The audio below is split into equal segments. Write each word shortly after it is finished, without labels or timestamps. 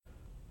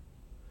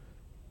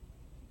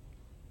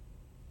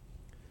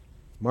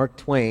Mark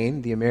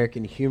Twain, the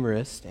American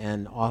humorist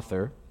and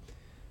author,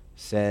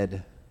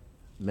 said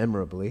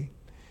memorably,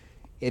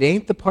 "It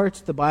ain't the parts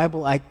of the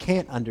Bible I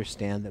can't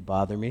understand that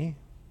bother me.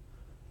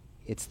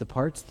 It's the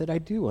parts that I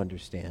do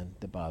understand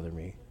that bother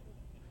me."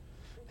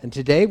 And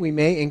today we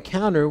may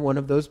encounter one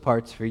of those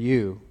parts for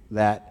you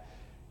that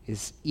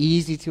is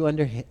easy to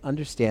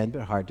understand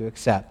but hard to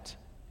accept.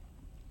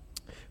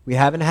 We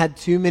haven't had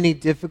too many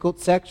difficult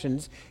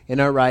sections in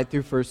our ride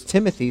through 1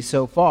 Timothy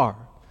so far.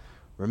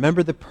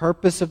 Remember, the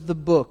purpose of the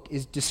book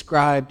is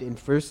described in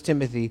 1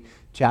 Timothy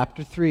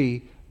chapter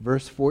 3,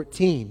 verse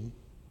 14.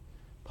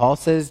 Paul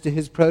says to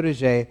his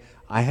protege,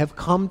 I hope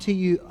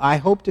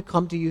to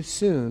come to you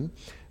soon,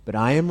 but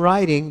I am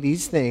writing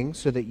these things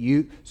so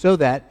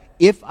that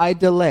if I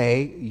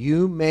delay,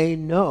 you may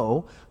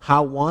know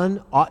how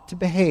one ought to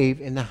behave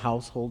in the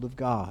household of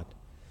God,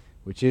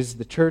 which is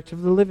the church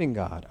of the living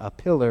God, a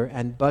pillar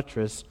and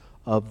buttress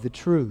of the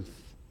truth.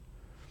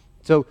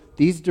 So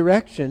these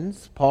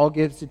directions Paul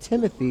gives to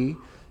Timothy,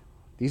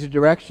 these are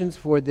directions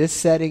for this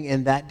setting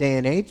in that day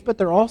and age, but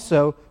they're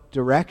also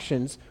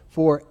directions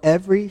for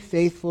every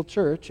faithful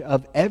church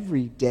of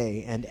every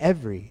day and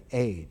every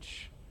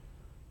age.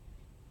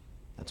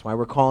 That's why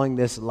we're calling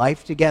this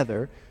Life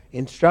Together,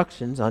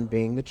 Instructions on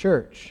Being the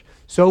Church.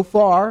 So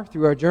far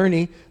through our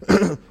journey,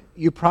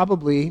 you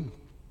probably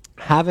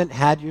haven't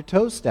had your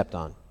toes stepped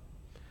on.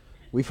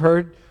 We've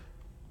heard,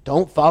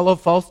 don't follow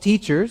false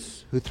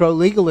teachers who throw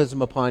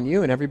legalism upon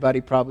you, and everybody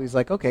probably is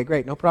like, okay,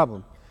 great, no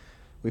problem.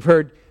 We've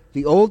heard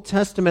the Old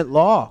Testament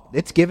law,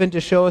 it's given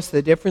to show us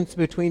the difference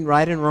between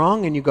right and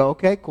wrong, and you go,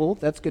 okay, cool,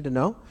 that's good to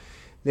know.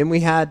 Then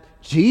we had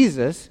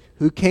Jesus,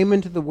 who came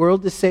into the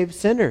world to save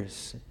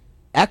sinners.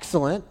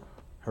 Excellent,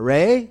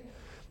 hooray.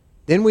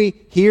 Then we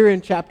hear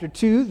in chapter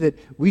 2 that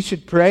we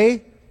should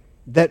pray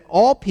that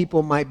all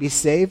people might be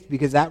saved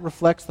because that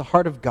reflects the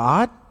heart of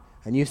God.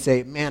 And you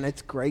say, man,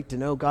 it's great to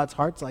know God's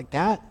heart's like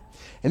that.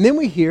 And then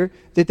we hear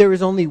that there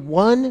is only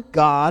one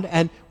God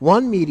and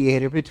one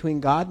mediator between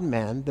God and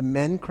man, the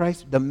man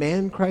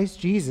Christ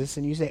Jesus.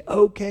 And you say,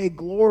 okay,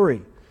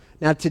 glory.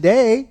 Now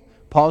today,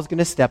 Paul's going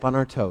to step on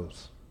our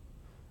toes.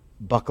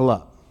 Buckle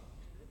up.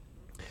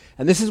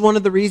 And this is one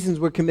of the reasons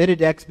we're committed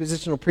to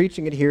expositional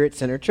preaching here at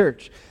Center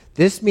Church.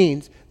 This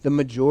means the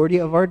majority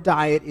of our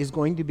diet is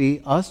going to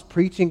be us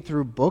preaching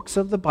through books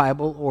of the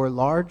Bible or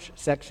large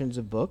sections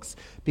of books,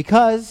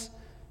 because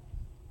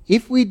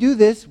if we do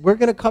this, we're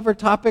going to cover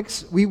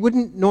topics we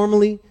wouldn't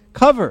normally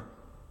cover.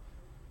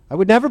 I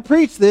would never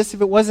preach this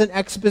if it wasn't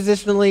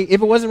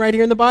right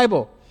here in the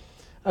Bible.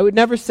 I would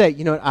never say,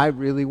 you know what, I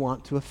really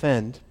want to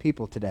offend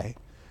people today.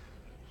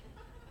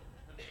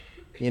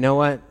 You know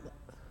what?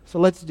 So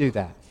let's do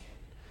that.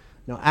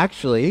 No,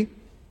 actually,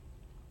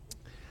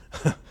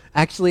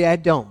 I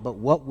don't. But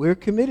what we're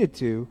committed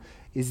to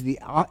is the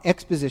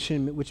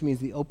exposition, which means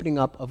the opening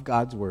up of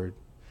God's Word.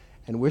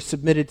 And we're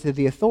submitted to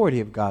the authority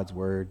of God's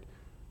Word,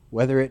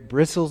 whether it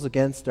bristles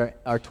against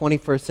our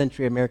 21st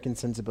century American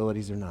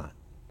sensibilities or not.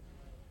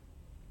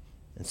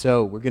 And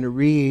so we're going to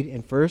read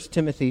in 1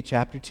 Timothy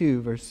chapter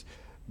 2,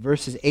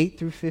 verses 8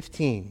 through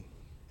 15.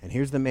 And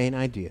here's the main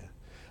idea.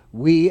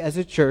 We as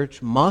a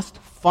church must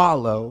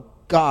follow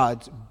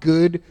God's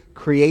good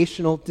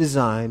creational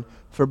design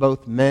for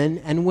both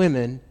men and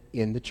women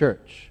in the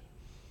church.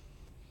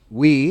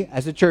 We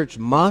as a church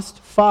must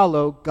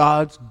follow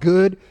God's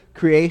good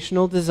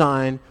creational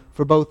design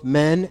for both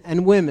men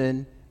and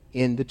women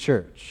in the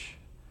church.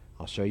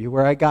 I'll show you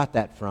where I got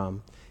that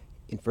from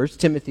in 1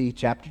 Timothy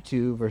chapter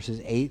 2, verses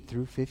 8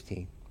 through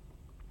 15.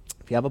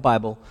 If you have a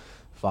Bible,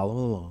 follow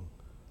along.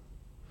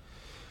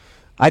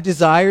 I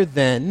desire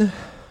then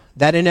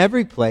that in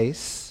every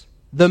place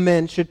the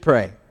men should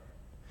pray,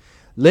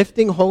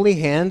 lifting holy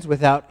hands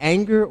without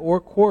anger or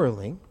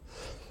quarreling.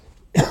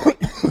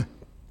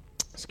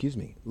 Excuse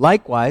me.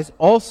 Likewise,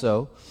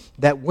 also,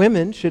 that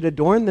women should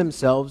adorn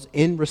themselves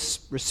in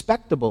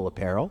respectable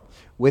apparel,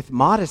 with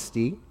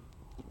modesty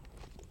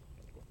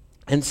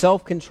and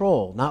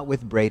self-control, not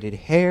with braided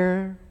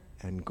hair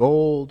and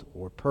gold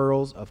or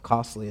pearls of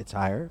costly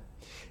attire,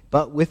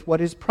 but with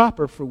what is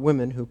proper for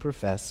women who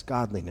profess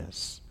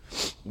godliness,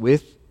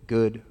 with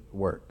good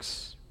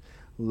works.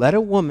 Let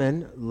a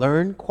woman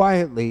learn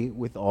quietly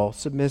with all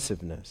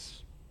submissiveness.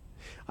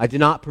 I do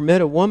not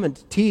permit a woman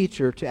to teach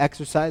or to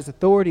exercise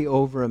authority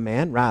over a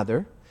man.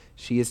 Rather,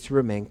 she is to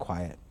remain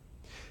quiet.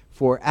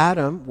 For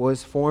Adam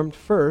was formed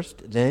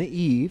first, then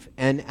Eve,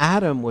 and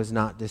Adam was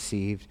not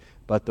deceived,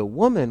 but the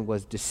woman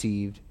was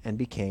deceived and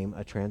became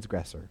a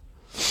transgressor.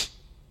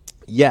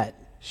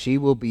 Yet she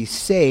will be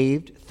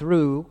saved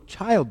through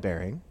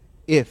childbearing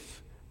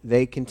if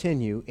they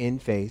continue in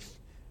faith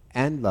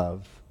and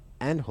love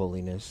and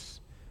holiness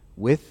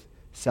with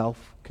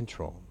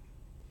self-control.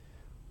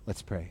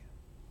 Let's pray.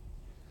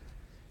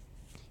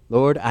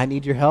 Lord, I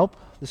need your help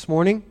this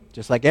morning,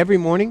 just like every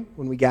morning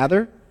when we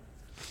gather.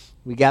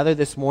 We gather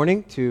this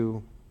morning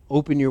to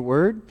open your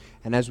word,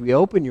 and as we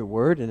open your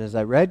word and as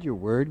I read your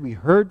word, we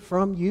heard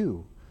from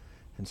you.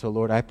 And so,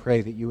 Lord, I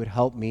pray that you would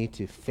help me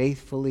to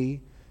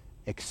faithfully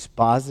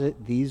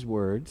exposit these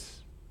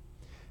words,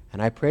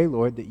 and I pray,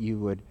 Lord, that you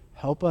would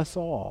help us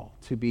all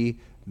to be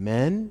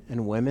men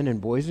and women and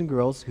boys and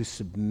girls who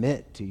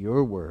submit to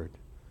your word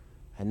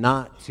and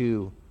not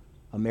to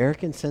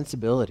American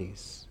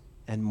sensibilities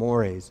and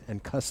mores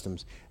and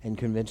customs and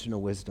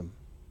conventional wisdom.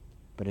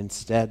 But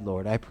instead,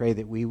 Lord, I pray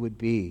that we would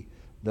be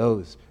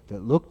those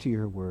that look to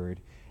your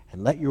word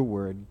and let your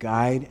word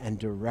guide and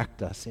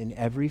direct us in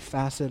every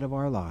facet of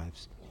our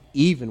lives,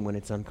 even when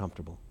it's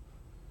uncomfortable.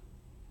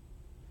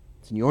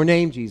 It's in your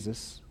name,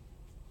 Jesus.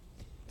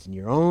 It's in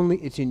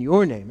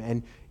your name,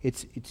 and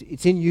it's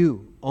in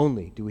you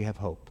only do we have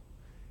hope.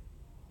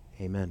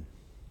 Amen.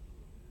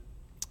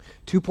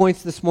 2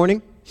 points this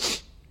morning.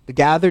 The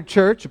gathered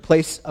church, a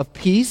place of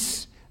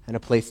peace and a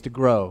place to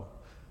grow.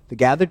 The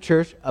gathered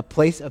church, a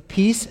place of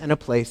peace and a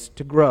place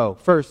to grow.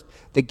 First,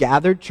 the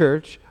gathered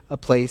church, a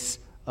place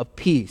of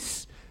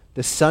peace.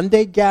 The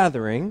Sunday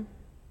gathering,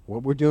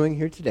 what we're doing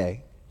here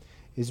today,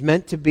 is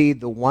meant to be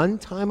the one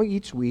time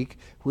each week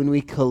when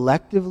we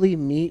collectively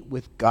meet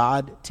with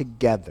God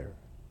together.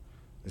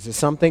 This is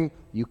something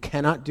you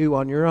cannot do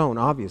on your own,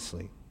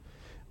 obviously.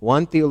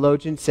 One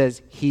theologian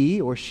says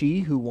he or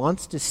she who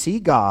wants to see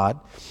God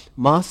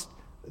must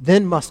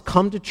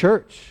come to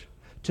church,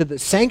 to the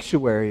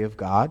sanctuary of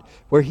God,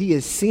 where he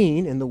is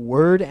seen in the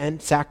word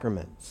and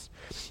sacraments.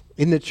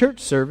 In the church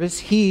service,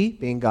 he,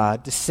 being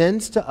God,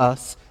 descends to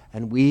us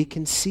and we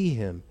can see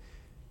him.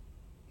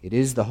 It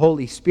is the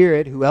Holy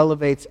Spirit who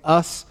elevates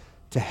us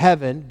to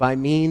heaven by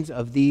means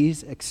of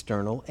these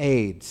external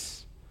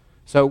aids.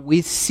 So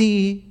we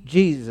see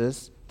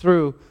Jesus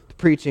through the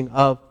preaching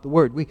of the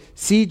Word. We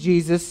see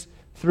Jesus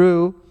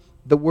through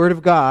the Word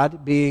of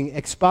God being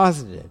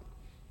exposited.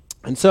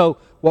 And so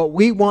what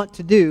we want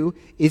to do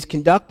is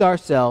conduct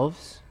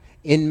ourselves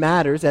in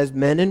matters as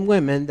men and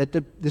women that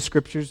the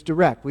Scriptures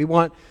direct. We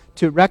want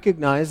to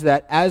recognize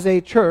that as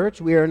a church,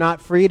 we are not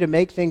free to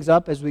make things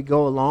up as we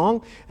go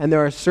along, and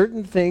there are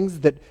certain things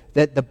that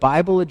the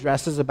Bible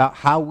addresses about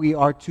how we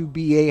are to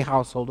be a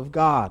household of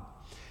God.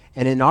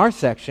 And in our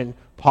section,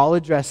 Paul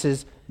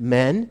addresses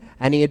men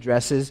and he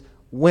addresses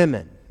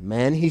women.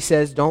 Men, he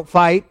says, don't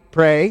fight,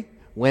 pray.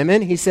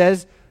 Women, he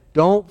says,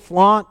 don't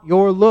flaunt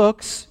your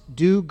looks,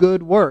 do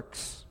good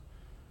works.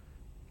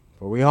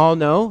 For we all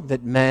know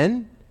that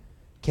men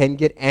can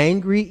get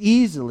angry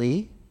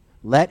easily,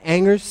 let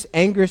anger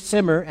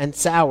simmer and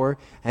sour,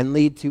 and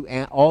lead to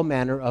all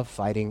manner of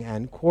fighting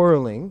and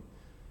quarreling,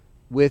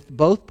 with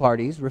both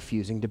parties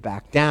refusing to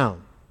back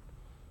down.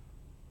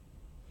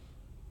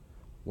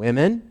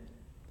 Women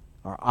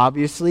are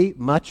obviously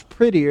much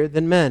prettier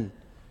than men,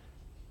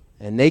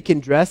 and they can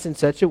dress in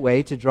such a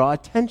way to draw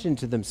attention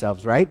to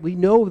themselves, right? We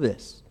know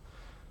this.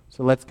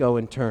 So let's go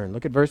in turn.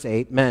 Look at verse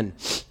 8. Men,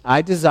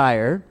 I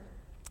desire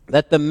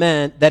that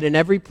in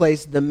every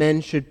place the men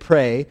should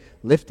pray,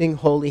 lifting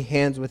holy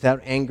hands without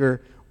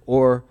anger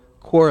or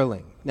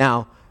quarreling.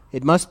 Now,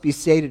 it must be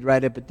stated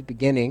right up at the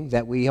beginning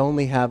that we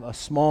only have a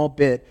small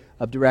bit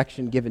of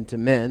direction given to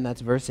men.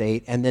 That's verse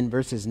 8. And then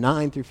verses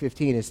 9 through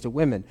 15 is to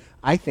women.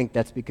 I think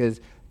that's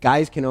because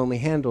guys can only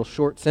handle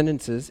short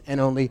sentences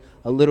and only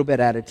a little bit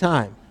at a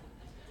time.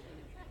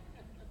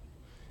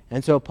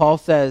 And so Paul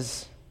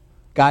says,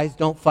 guys,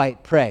 don't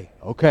fight, pray.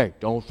 Okay,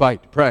 don't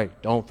fight, pray.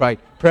 Don't fight,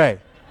 pray.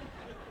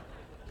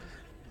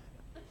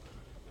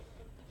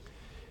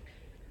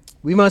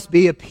 We must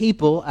be a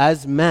people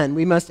as men.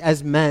 We must,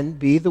 as men,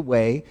 be the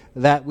way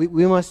that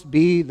we must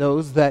be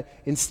those that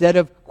instead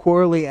of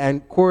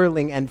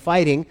quarreling and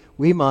fighting,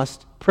 we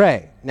must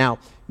pray. Now,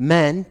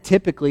 men,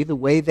 typically, the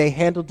way they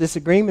handle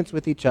disagreements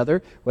with each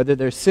other, whether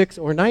they're 6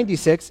 or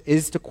 96,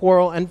 is to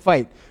quarrel and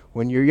fight.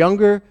 When you're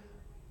younger,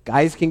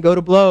 guys can go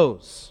to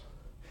blows.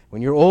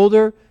 When you're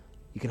older,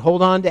 you can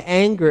hold on to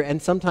anger, and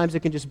sometimes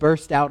it can just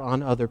burst out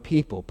on other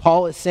people.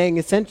 Paul is saying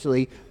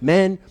essentially,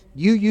 men,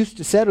 you used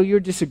to settle your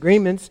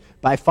disagreements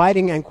by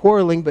fighting and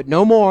quarreling, but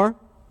no more.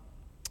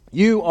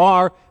 You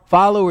are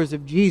followers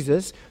of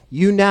Jesus.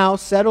 You now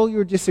settle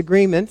your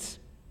disagreements,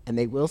 and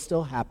they will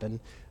still happen,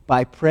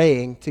 by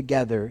praying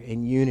together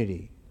in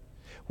unity.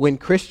 When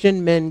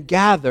Christian men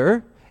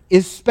gather,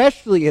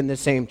 especially in the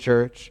same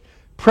church,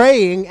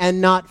 praying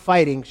and not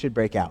fighting should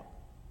break out.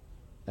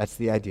 That's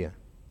the idea.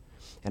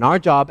 And our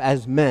job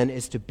as men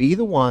is to be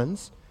the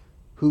ones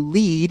who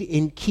lead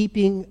in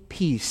keeping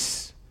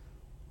peace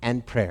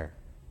and prayer.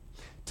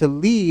 To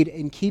lead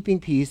in keeping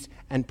peace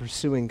and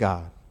pursuing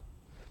God.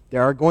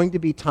 There are going to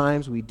be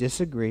times we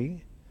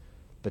disagree,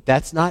 but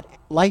that's not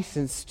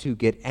license to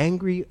get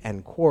angry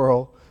and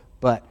quarrel,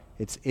 but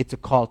it's a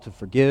call to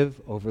forgive,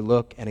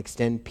 overlook, and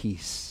extend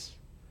peace.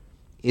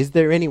 Is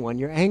there anyone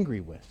you're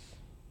angry with?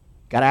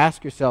 Got to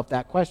ask yourself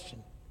that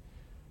question.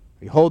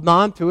 Are you holding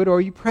on to it, or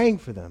are you praying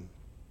for them?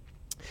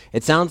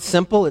 It sounds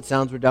simple, it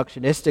sounds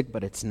reductionistic,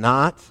 but it's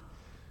not.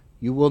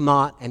 You will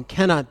not and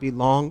cannot be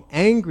long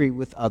angry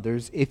with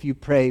others if you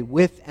pray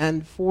with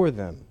and for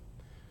them.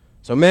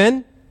 So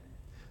men,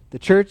 the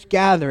church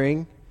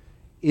gathering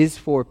is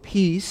for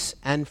peace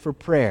and for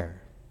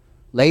prayer.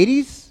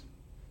 Ladies,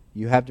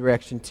 you have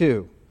direction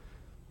too.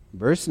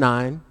 Verse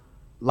 9,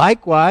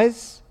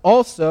 likewise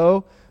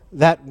also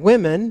that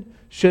women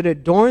should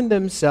adorn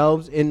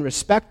themselves in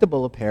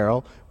respectable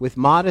apparel, with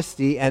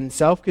modesty and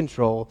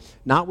self-control,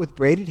 not with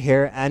braided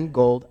hair and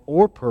gold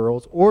or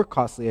pearls or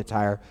costly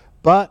attire,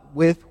 but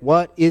with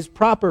what is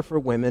proper for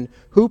women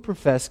who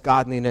profess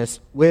godliness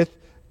with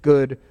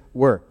good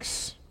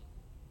works.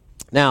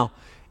 Now,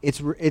 it's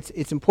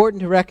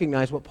important to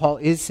recognize what Paul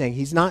is saying.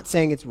 He's not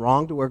saying it's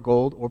wrong to wear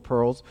gold or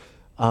pearls,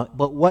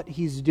 but what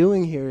he's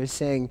doing here is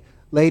saying,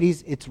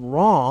 ladies, it's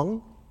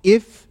wrong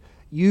if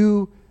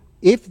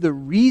the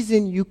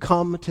reason you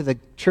come to the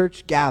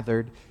church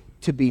gathered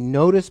to be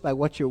noticed by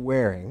what you're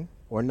wearing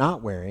or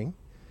not wearing,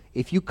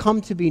 if you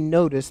come to be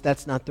noticed,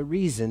 that's not the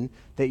reason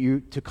that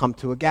you to come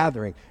to a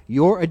gathering.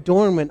 Your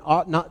adornment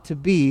ought not to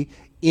be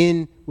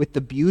in with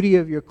the beauty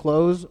of your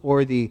clothes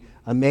or the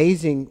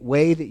amazing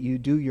way that you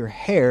do your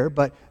hair,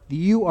 but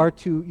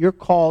you're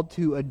called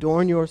to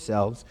adorn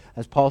yourselves,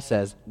 as Paul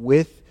says,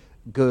 with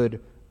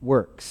good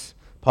works.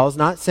 Paul's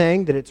not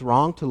saying that it's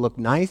wrong to look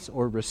nice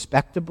or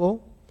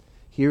respectable.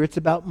 Here it's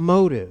about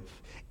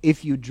motive.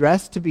 If you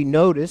dress to be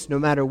noticed, no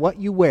matter what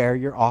you wear,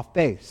 you're off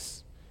base.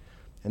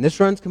 And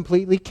this runs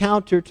completely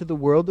counter to the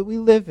world that we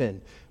live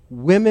in.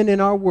 Women in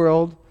our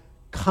world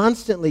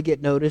constantly get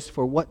noticed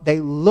for what they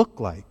look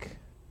like.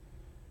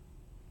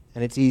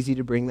 And it's easy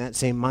to bring that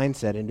same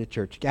mindset into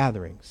church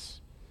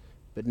gatherings.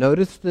 But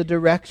notice the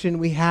direction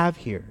we have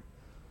here.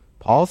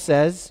 Paul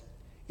says,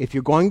 if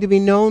you're going to be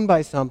known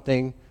by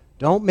something,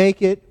 don't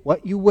make it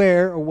what you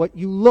wear or what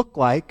you look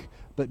like,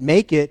 but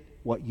make it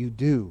what you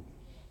do,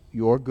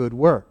 your good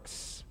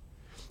works.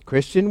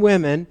 Christian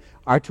women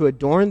are to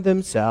adorn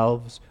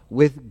themselves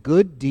with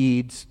good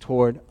deeds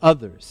toward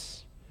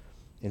others.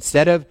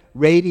 Instead of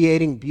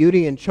radiating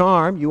beauty and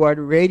charm, you are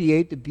to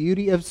radiate the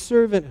beauty of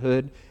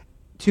servanthood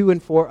to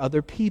and for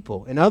other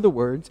people. In other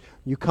words,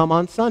 you come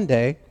on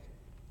Sunday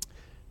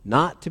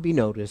not to be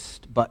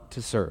noticed, but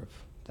to serve.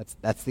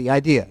 That's the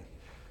idea.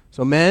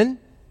 So men,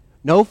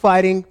 no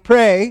fighting,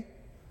 pray.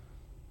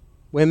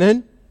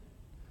 Women,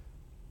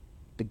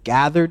 the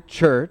gathered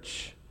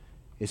church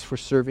is for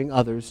serving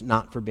others,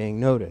 not for being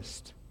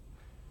noticed.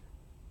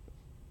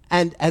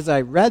 And as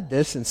I read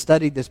this and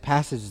studied this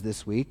passage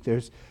this week,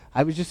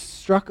 I was just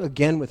struck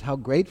again with how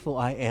grateful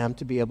I am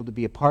to be able to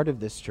be a part of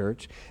this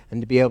church and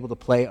to be able to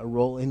play a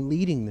role in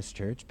leading this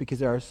church, because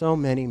there are so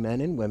many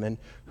men and women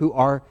who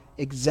are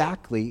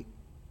exemplifying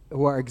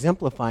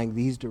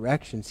these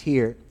directions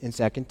here in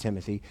 2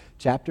 Timothy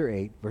chapter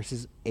 8,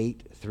 verses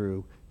 8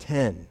 through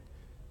 10.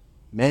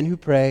 Men who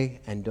pray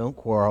and don't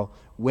quarrel,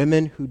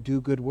 women who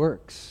do good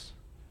works.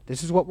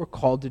 This is what we're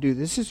called to do.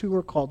 This is who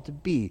we're called to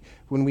be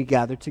when we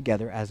gather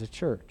together as a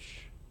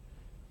church.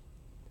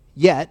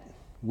 Yet,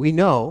 we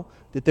know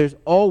that there's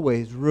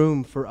always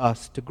room for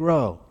us to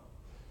grow.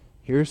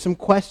 Here are some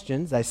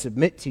questions I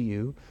submit to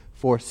you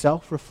for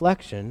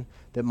self-reflection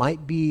that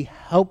might be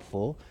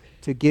helpful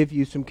to give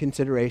you some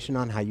consideration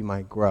on how you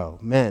might grow.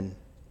 Men,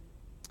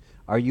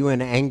 are you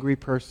an angry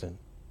person?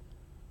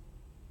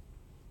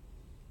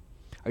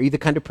 Are you the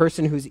kind of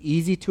person who's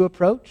easy to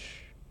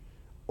approach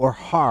or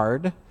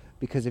hard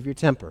because of your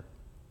temper?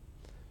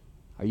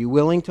 Are you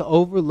willing to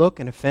overlook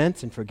an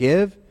offense and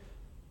forgive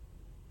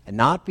and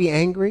not be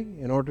angry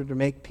in order to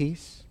make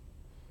peace?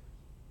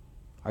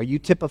 Are you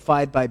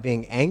typified by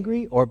being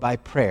angry or by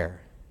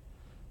prayer?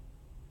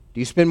 Do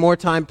you spend more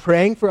time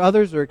praying for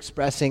others or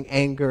expressing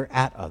anger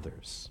at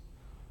others?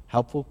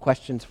 Helpful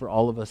questions for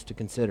all of us to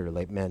consider,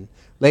 men.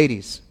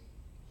 Ladies,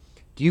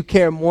 do you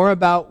care more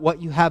about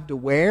what you have to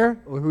wear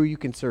or who you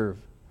can serve?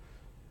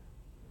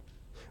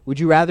 Would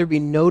you rather be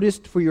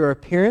noticed for your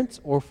appearance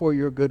or for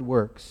your good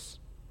works?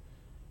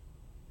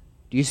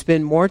 Do you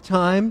spend more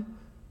time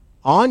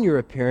on your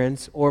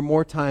appearance or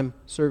more time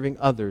serving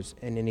others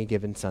in any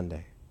given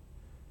Sunday?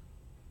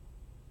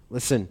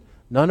 Listen,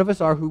 none of us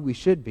are who we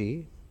should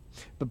be,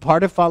 but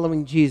part of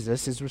following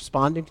Jesus is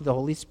responding to the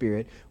Holy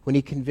Spirit when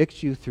He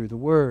convicts you through the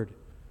Word.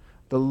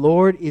 The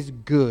Lord is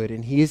good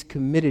and He is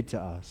committed to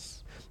us.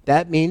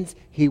 That means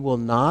He will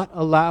not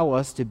allow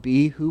us to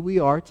be who we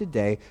are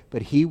today,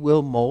 but He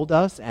will mold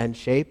us and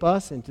shape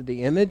us into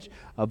the image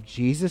of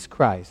Jesus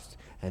Christ.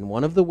 And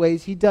one of the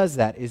ways He does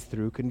that is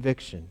through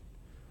conviction.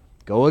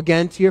 Go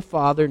again to your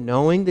Father,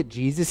 knowing that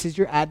Jesus is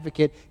your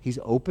advocate. He's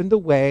opened the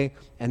way,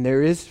 and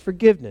there is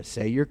forgiveness.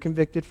 Say you're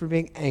convicted for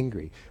being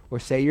angry, or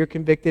say you're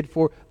convicted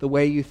for the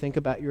way you think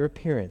about your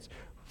appearance.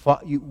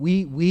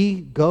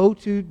 We go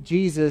to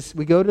Jesus,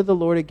 we go to the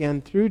Lord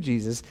again through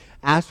Jesus,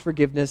 ask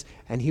forgiveness,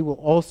 and He will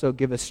also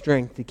give us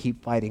strength to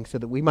keep fighting so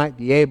that we might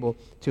be able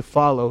to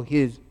follow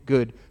His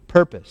good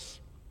purpose.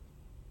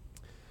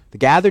 The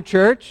gathered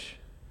church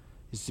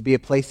is to be a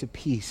place of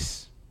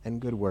peace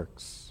and good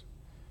works.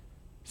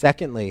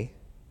 Secondly,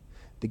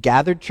 the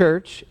gathered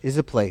church is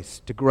a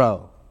place to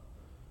grow.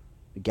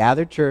 The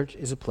gathered church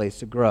is a place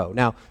to grow.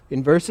 Now,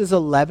 in verses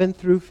 11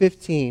 through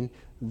 15,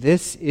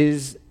 this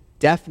is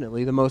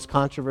definitely the most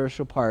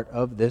controversial part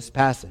of this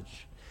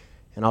passage.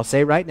 And I'll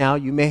say right now,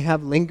 you may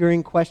have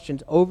lingering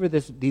questions over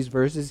these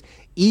verses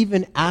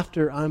even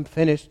after I'm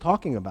finished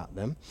talking about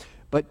them.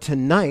 But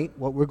tonight,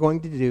 what we're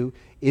going to do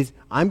is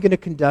I'm going to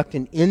conduct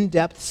an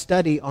in-depth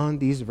study on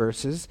these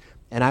verses,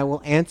 and I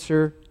will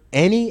answer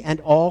any and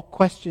all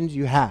questions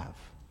you have.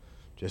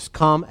 Just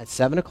come at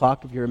 7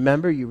 o'clock. If you're a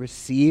member, you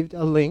received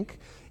a link.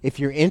 If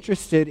you're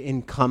interested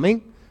in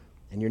coming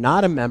and you're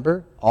not a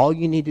member, all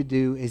you need to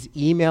do is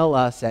email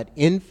us at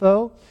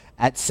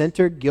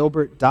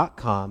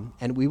info@centergilbert.com,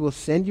 and we will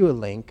send you a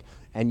link,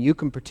 and you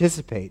can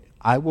participate.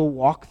 I will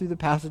walk through the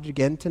passage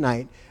again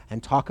tonight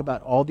and talk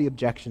about all the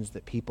objections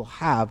that people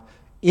have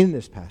in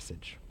this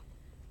passage.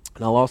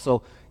 And I'll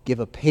also give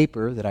a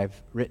paper that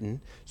I've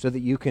written so that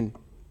you can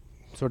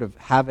sort of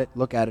have it,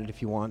 look at it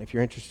if you want, if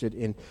you're interested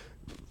in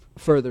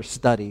further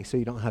study, so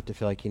you don't have to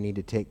feel like you need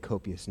to take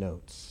copious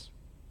notes.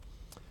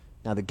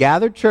 Now, the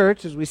gathered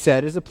church, as we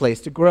said, is a place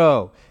to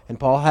grow, and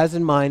Paul has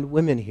in mind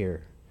women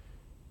here.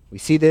 We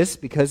see this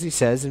because he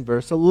says in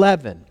verse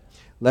 11,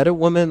 "Let a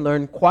woman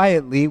learn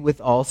quietly with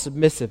all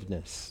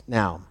submissiveness."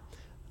 Now,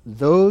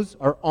 those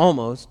are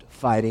almost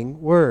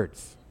fighting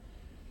words.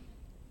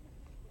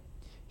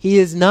 He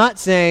is not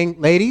saying,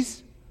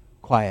 ladies,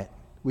 quiet.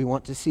 We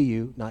want to see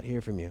you, not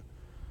hear from you.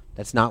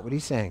 That's not what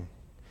he's saying.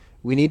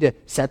 We need to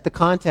set the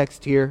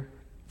context here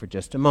for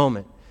just a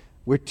moment.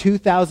 We're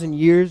 2,000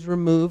 years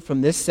removed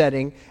from this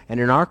setting, and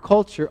in our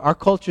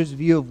culture's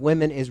view of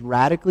women is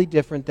radically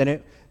different than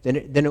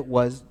it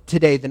was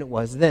today than it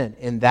was then.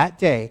 In that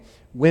day,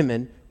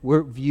 women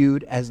were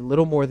viewed as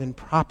little more than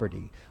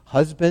property.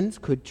 Husbands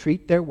could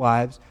treat their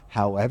wives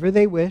however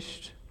they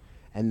wished,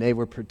 and they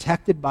were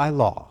protected by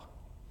law.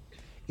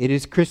 It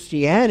is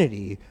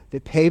Christianity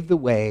that paved the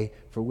way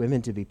for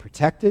women to be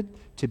protected,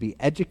 to be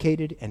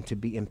educated, and to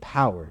be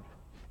empowered.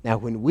 Now,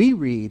 when we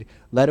read,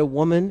 "Let a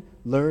woman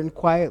learn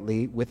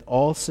quietly with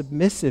all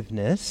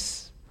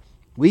submissiveness,"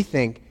 we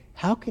think,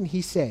 how can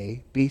he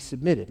say be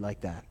submitted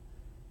like that?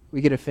 We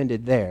get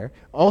offended there.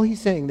 All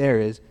he's saying there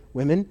is,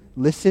 women,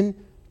 listen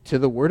to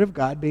the word of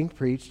God being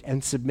preached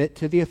and submit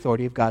to the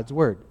authority of God's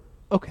word.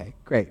 Okay,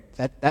 great.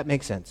 That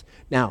makes sense.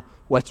 Now,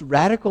 what's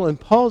radical in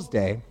Paul's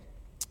day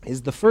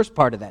is the first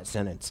part of that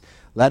sentence.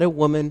 Let a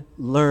woman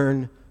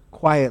learn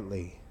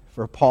quietly.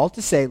 For Paul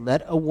to say,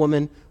 let a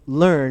woman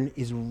learn,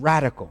 is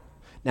radical.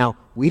 Now,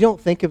 we don't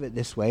think of it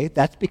this way.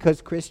 That's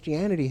because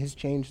Christianity has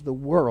changed the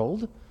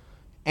world,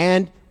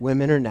 and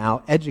women are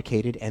now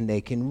educated and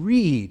they can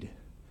read.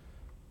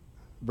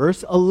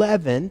 Verse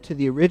 11 to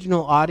the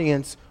original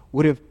audience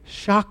would have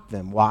shocked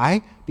them.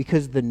 Why?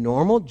 Because the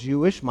normal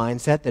Jewish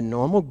mindset, the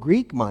normal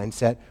Greek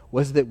mindset,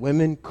 was that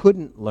women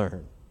couldn't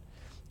learn.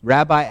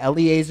 Rabbi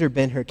Eliezer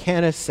ben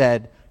Hyrcanus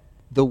said,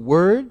 the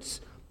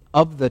words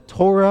of the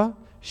Torah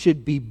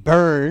should be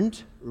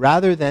burned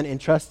rather than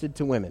entrusted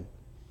to women.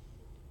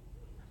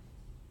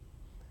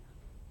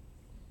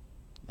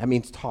 That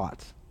means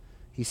taught.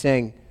 He's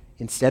saying,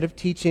 instead of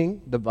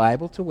teaching the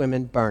Bible to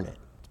women, burn it.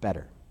 It's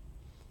better.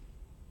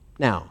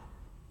 Now,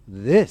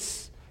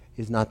 this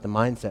is not the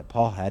mindset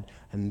Paul had,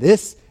 and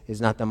this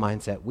is not the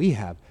mindset we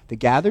have. The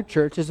gathered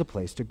church is a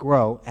place to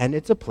grow, and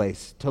it's a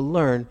place to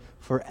learn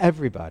for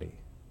everybody.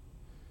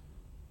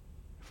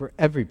 For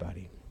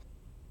everybody.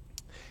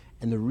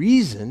 And the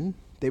reason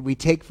that we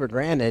take for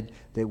granted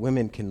that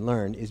women can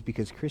learn is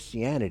because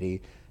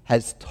Christianity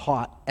has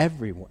taught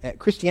everyone.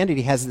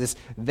 Christianity has this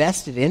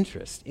vested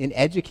interest in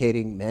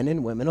educating men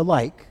and women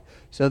alike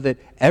so that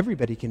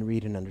everybody can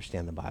read and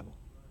understand the Bible.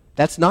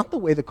 That's not the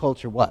way the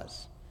culture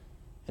was.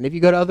 And if you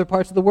go to other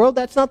parts of the world,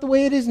 that's not the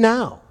way it is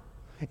now.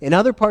 In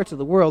other parts of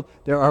the world,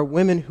 there are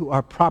women who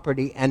are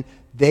property, and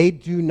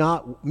men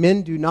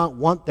do not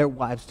want their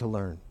wives to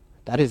learn.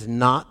 That is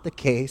not the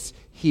case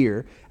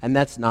here, and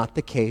that's not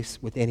the case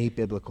with any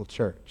biblical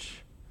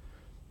church.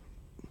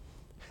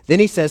 Then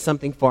he says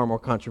something far more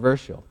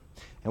controversial.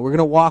 And we're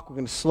going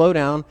to slow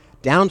down,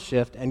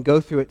 downshift, and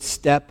go through it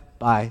step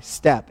by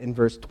step in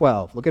verse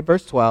 12. Look at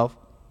verse 12.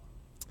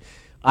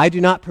 "I do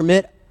not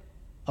permit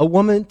a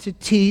woman to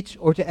teach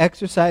or to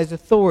exercise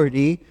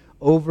authority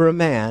over a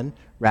man.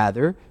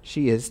 Rather,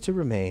 she is to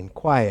remain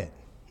quiet."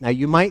 Now,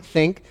 you might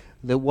think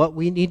that what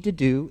we need to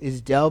do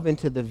is delve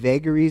into the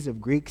vagaries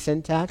of Greek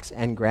syntax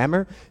and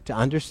grammar to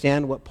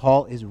understand what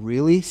Paul is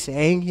really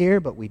saying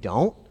here, but we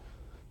don't.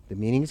 The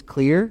meaning is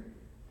clear.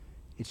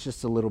 It's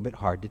just a little bit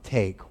hard to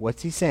take.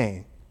 What's he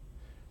saying?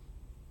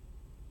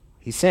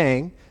 He's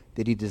saying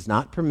that he does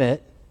not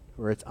permit,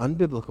 or it's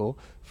unbiblical,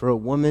 for a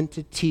woman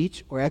to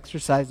teach or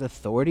exercise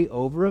authority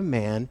over a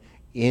man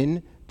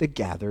in the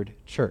gathered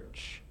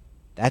church.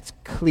 That's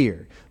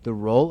clear. The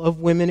role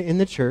of women in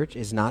the church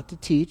is not to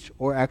teach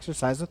or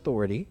exercise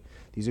authority.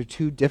 These are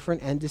two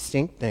different and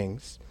distinct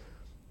things.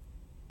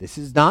 This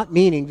is not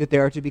meaning that they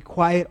are to be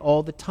quiet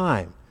all the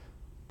time.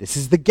 This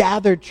is the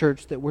gathered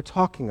church that we're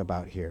talking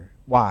about here.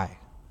 Why?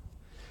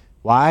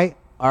 Why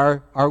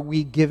are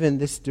we given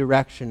this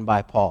direction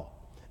by Paul?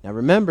 Now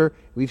remember,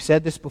 we've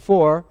said this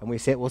before, and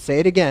we'll say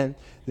it again,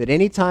 that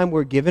anytime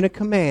we're given a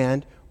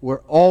command,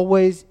 we're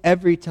always,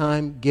 every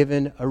time,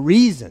 given a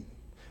reason.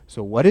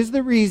 So what is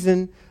the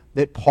reason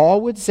that Paul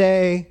would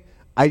say,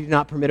 I do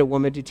not permit a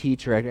woman to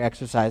teach or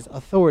exercise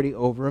authority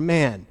over a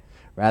man?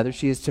 Rather,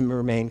 she is to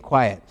remain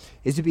quiet.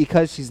 Is it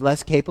because she's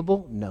less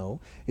capable? No.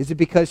 Is it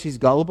because she's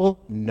gullible?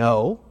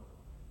 No.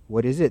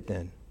 What is it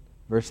then?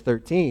 Verse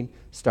 13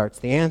 starts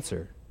the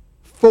answer.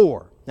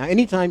 For. Now,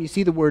 anytime you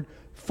see the word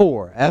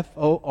for,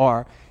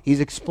 F-O-R, he's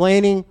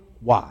explaining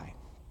why.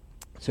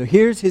 So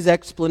here's his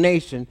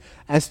explanation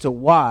as to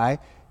why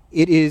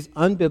it is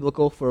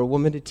unbiblical for a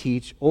woman to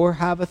teach or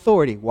have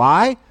authority.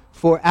 Why?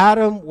 For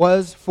Adam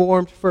was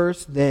formed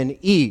first, then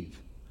Eve.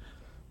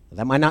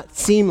 That might not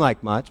seem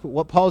like much, but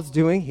what Paul's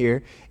doing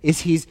here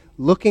is he's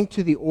looking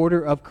to the order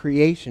of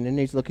creation, and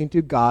he's looking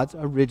to God's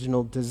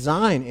original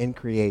design in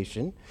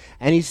creation,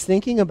 and he's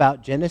thinking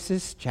about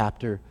Genesis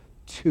chapter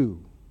 2.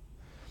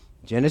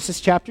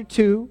 Genesis chapter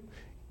 2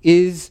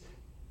 is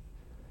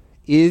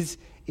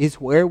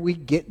where we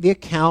get the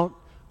account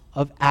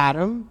of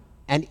Adam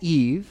and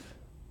Eve.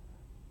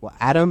 Well,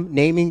 I'm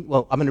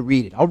going to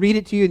read it. I'll read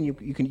it to you,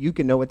 and you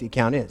can know what the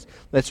account is.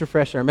 Let's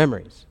refresh our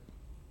memories.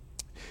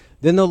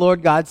 Then the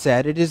Lord God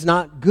said, "It is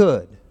not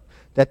good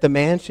that the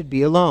man should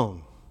be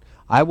alone.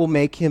 I will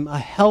make him a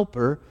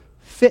helper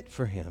fit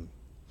for him."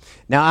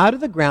 Now out of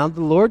the ground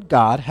the Lord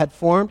God had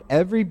formed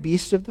every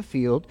beast of the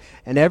field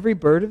and every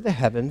bird of the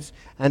heavens,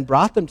 and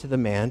brought them to the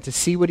man to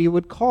see what he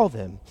would call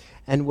them.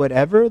 And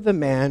whatever the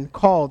man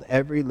called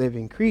every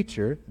living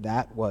creature,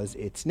 that was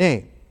its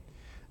name.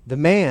 The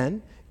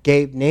man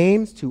gave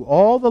names to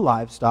all the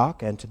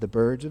livestock and to the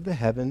birds of the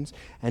heavens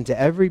and to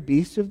every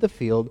beast of the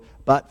field,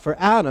 but for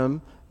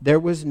Adam there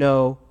was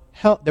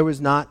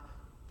not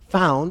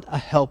found a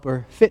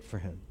helper fit for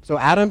him. So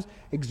Adam's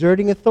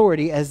exerting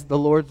authority as the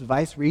Lord's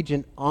vice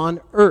regent on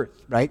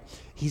earth, right?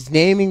 He's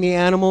naming the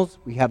animals.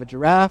 We have a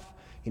giraffe.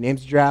 He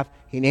names the giraffe.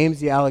 He names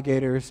the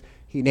alligators.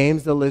 He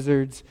names the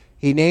lizards.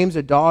 He names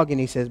a dog, and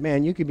he says,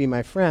 "Man, you could be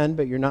my friend,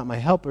 but you're not my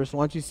helper, so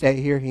why don't you stay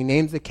here?" He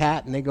names the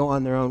cat, and they go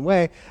on their own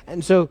way.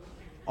 And so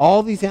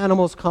all these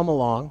animals come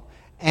along,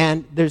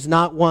 and there's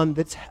not one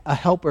that's a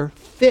helper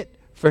fit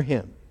for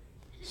him.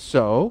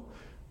 So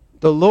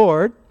the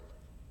Lord,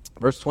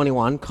 verse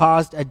 21,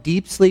 caused a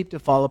deep sleep to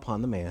fall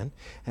upon the man,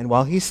 and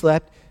while he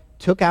slept,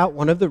 took out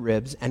one of the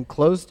ribs and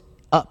closed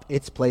up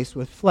its place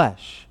with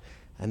flesh.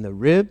 And the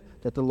rib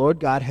that the Lord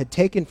God had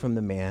taken from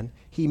the man,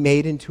 he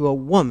made into a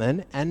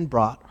woman and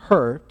brought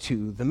her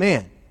to the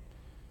man.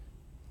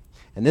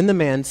 And then the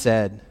man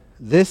said,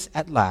 "This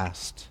at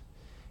last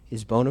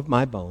is bone of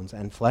my bones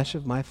and flesh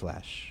of my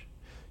flesh.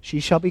 She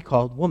shall be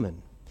called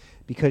woman,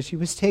 because she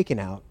was taken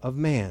out of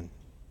man."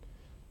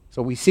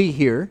 So we see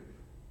here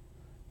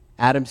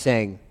Adam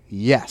saying,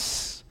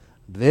 "Yes,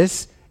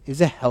 this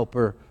is a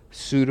helper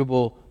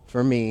suitable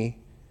for me.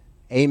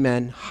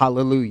 Amen.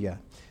 Hallelujah.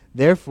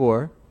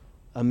 Therefore,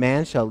 a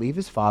man shall leave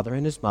his father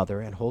and his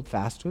mother and hold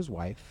fast to his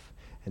wife,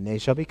 and they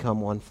shall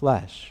become one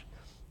flesh.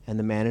 And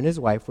the man and his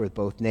wife were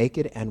both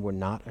naked and were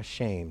not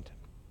ashamed."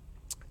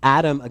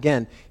 Adam,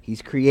 again,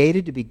 he's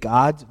created to be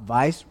God's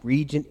vice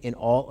regent in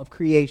all of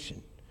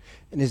creation.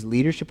 And his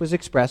leadership was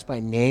expressed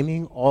by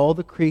naming all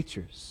the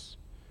creatures.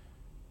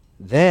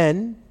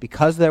 Then,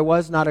 because there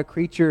was not a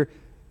creature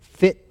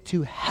fit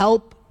to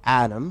help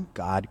Adam,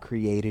 God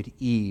created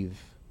Eve,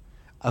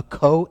 a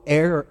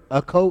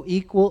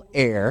co-equal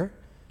heir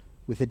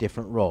with a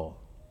different role.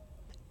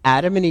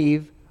 Adam and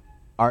Eve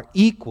are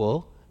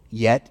equal,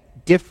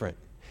 yet different.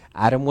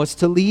 Adam was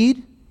to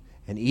lead,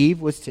 and Eve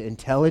was to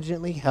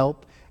intelligently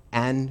help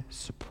and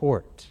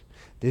support.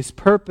 This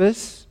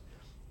purpose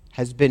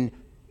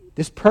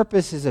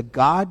is a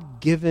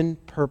God-given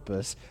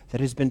purpose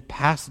that has been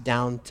passed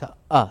down to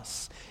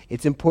us.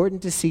 It's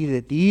important to see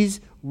that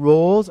these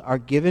roles are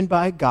given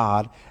by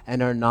God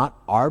and are not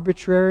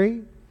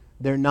arbitrary.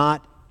 They're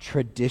not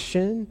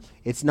tradition.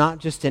 It's not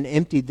just an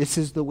empty, "this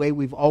is the way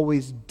we've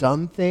always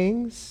done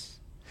things."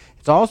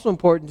 It's also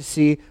important to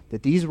see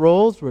that these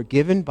roles were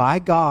given by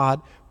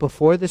God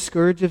before the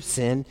scourge of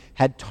sin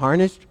had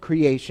tarnished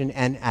creation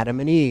and Adam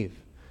and Eve.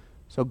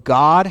 So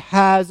God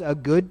has a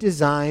good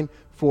design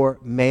for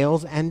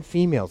males and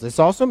females. This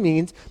also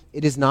means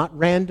it is not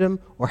random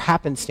or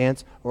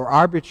happenstance or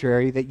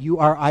arbitrary that you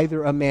are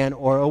either a man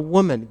or a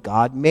woman.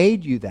 God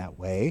made you that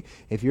way.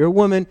 If you're a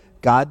woman,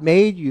 God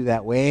made you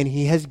that way, and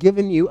he has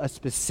given you a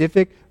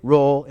specific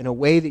role in a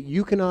way that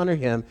you can honor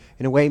him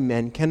in a way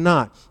men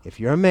cannot. If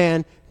you're a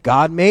man,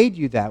 God made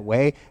you that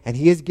way, and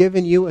he has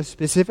given you a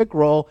specific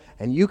role,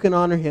 and you can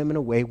honor him in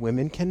a way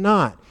women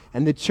cannot.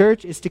 And the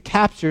church is to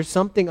capture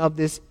something of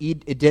this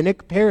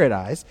Edenic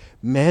paradise.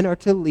 Men are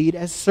to lead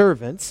as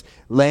servants,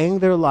 laying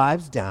their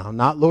lives down,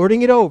 not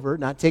lording it over,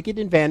 not taking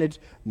advantage,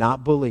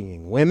 not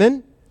bullying.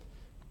 Women,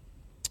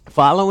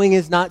 following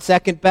is not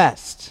second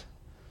best.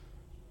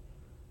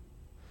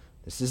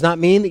 This does not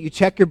mean that you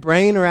check your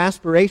brain or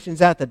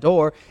aspirations at the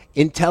door.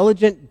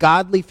 Intelligent,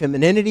 godly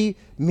femininity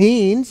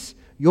means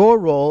your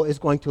role is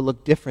going to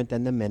look different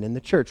than the men in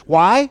the church.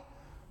 Why?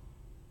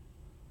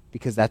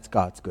 Because that's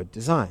God's good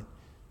design.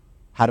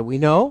 How do we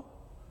know?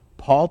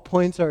 Paul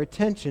points our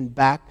attention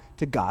back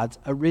to God's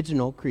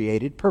original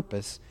created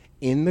purpose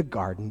in the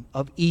Garden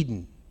of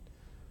Eden.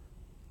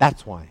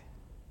 That's why.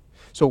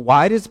 So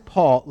why does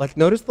Paul,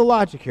 notice the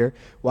logic here.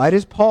 Why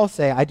does Paul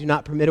say, I do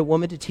not permit a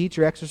woman to teach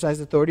or exercise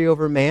authority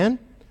over a man?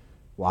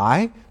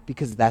 Why?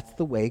 Because that's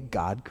the way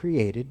God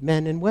created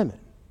men and women.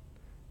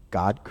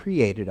 God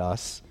created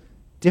us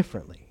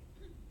differently.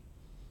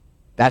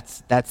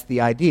 That's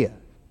the idea.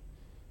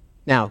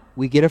 Now,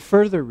 we get a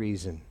further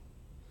reason.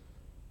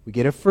 Look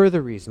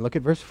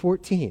at verse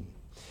 14.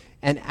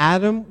 And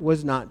Adam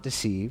was not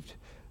deceived,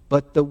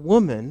 but the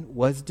woman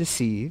was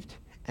deceived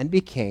and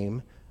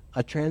became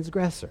a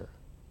transgressor.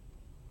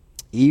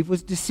 Eve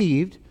was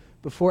deceived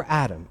before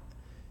Adam.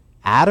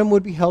 Adam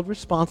would be held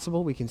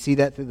responsible. We can see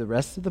that through the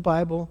rest of the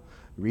Bible.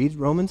 Read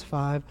Romans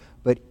 5.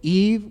 But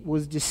Eve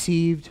was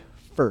deceived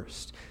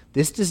first.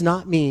 This does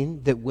not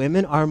mean that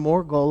women are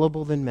more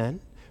gullible than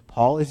men.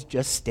 Paul is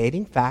just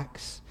stating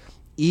facts.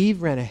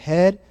 Eve ran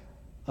ahead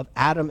of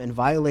Adam and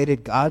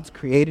violated God's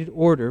created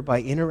order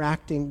by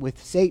interacting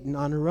with Satan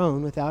on her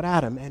own without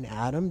Adam, and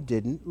Adam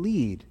didn't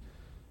lead.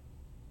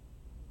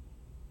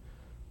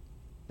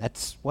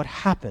 That's what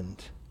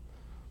happened.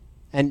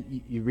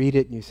 And you read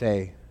it and you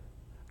say,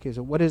 okay,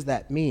 so what does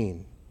that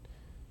mean?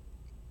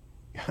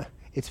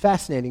 It's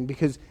fascinating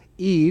because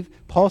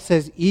Paul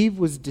says Eve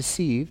was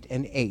deceived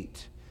and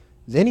ate.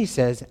 Then he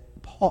says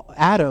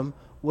Adam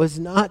was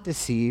not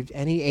deceived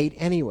and he ate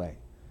anyway.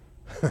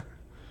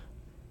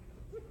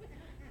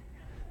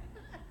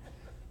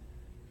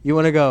 You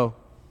want to go?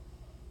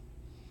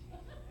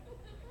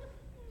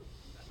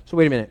 So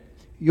wait a minute.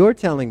 You're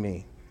telling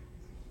me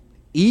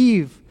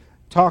Eve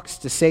talks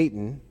to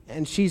Satan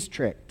and she's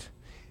tricked.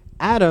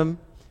 Adam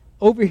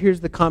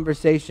overhears the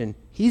conversation.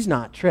 He's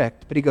not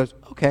tricked, but he goes,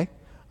 okay,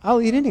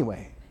 I'll eat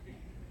anyway.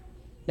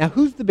 Now,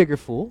 who's the bigger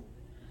fool?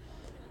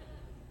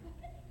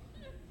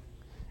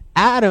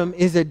 Adam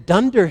is a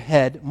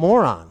dunderhead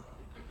moron.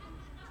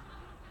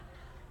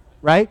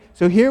 Right?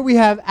 So here we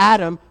have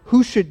Adam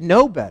who should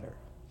know better.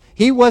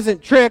 He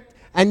wasn't tricked,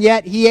 and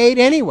yet he ate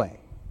anyway.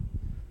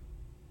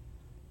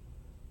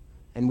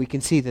 And we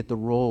can see that the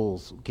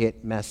roles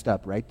get messed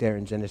up right there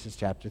in Genesis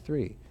chapter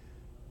 3.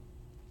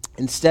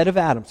 Instead of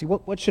Adam, see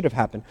what should have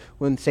happened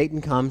when Satan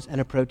comes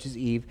and approaches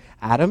Eve?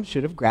 Adam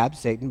should have grabbed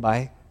Satan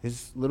by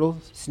his little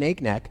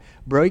snake neck,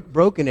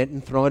 broken it,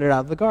 and thrown it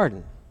out of the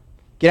garden.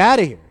 Get out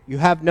of here. You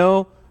have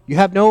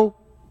no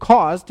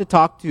cause to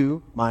talk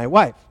to my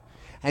wife.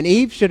 And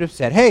Eve should have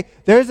said, hey,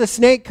 there's a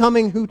snake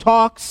coming who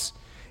talks,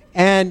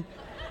 and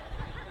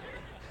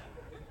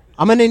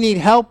I'm going to need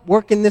help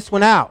working this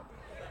one out.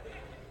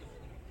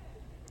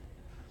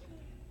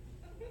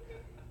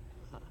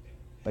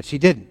 But she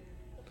didn't.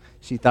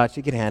 She thought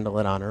she could handle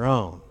it on her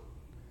own.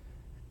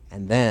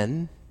 And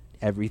then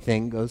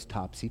everything goes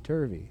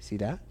topsy-turvy. See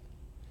that?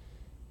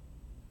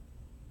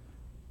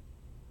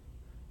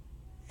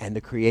 And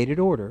the created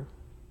order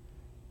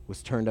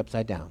was turned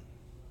upside down.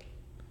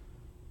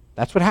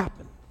 That's what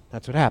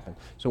happened.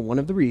 So one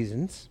of the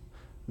reasons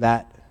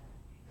that,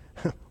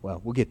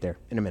 well, we'll get there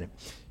in a minute.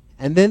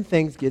 And then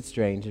things get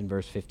strange in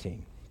verse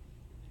 15.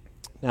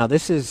 Now,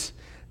 this is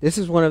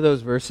one of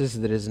those verses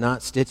that is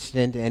not stitched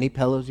into any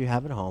pillows you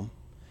have at home.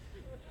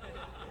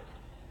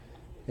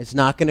 It's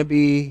not going to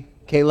be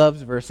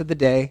Caleb's verse of the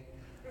day.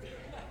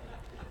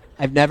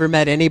 I've never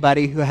met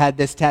anybody who had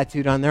this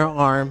tattooed on their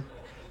arm.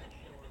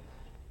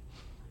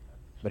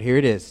 But here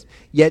it is.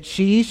 Yet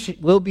she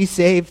will be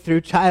saved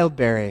through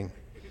childbearing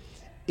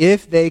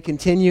if they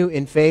continue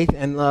in faith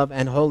and love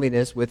and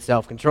holiness with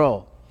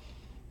self-control.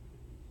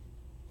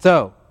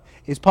 So,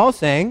 is Paul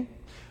saying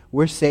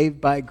we're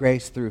saved by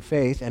grace through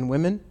faith and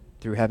women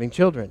through having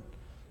children?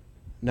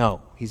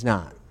 No, he's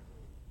not.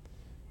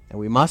 And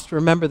we must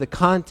remember the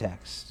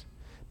context.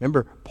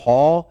 Remember,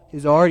 Paul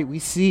is already,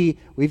 we've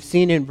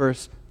seen in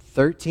verse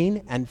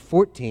 13 and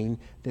 14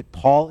 that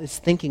Paul is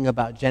thinking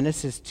about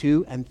Genesis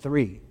 2 and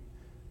 3.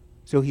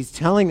 So he's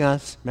telling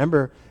us,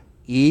 remember,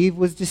 Eve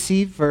was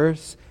deceived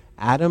first.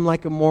 Adam,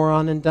 like a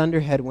moron and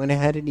dunderhead, went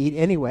ahead and ate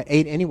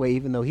anyway,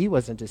 even though he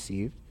wasn't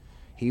deceived.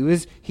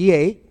 He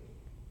ate.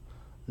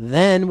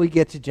 Then we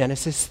get to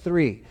Genesis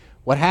 3.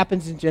 What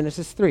happens in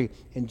Genesis 3?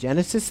 In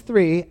Genesis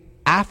 3,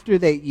 after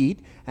they eat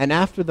and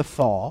after the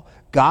fall,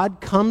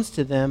 God comes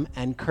to them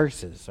and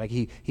curses. Like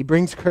he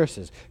brings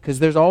curses. Because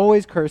there's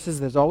always curses,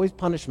 there's always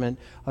punishment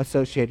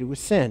associated with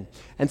sin.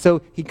 And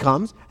so he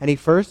comes and he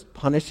first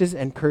punishes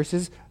and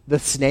curses the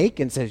snake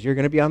and says, you're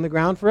going to be on the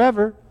ground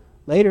forever.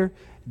 Later.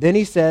 Then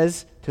he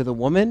says to the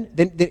woman,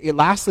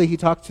 lastly he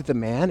talks to the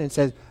man and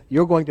says,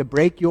 you're going to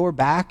break your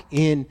back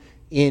in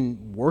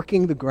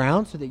working the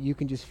ground so that you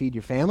can just feed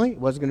your family. It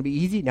wasn't going to be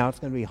easy. Now it's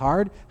going to be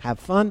hard. Have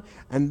fun.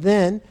 And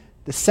then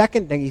the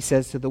second thing he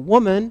says to the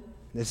woman,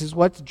 this is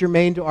what's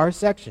germane to our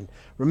section.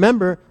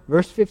 Remember,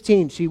 verse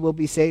 15, she will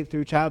be saved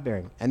through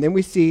childbearing. And then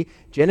we see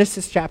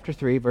Genesis chapter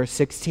 3, verse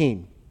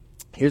 16.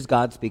 Here's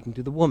God speaking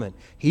to the woman.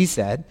 He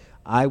said,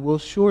 I will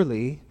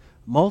surely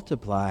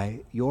multiply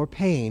your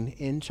pain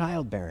in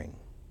childbearing.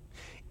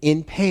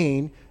 In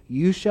pain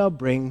you shall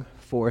bring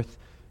forth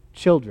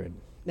children.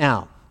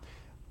 Now,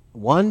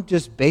 one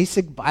just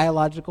basic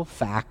biological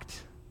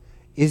fact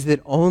is that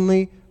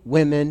only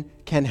women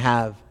can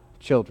have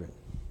children.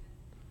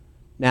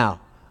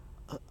 Now,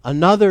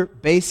 another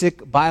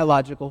basic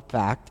biological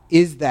fact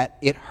is that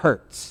it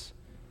hurts.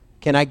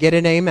 Can I get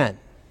an amen?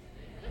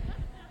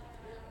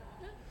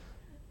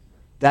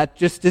 That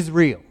just is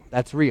real.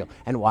 That's real.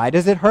 And why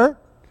does it hurt?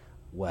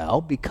 Well,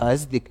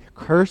 because the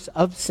curse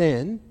of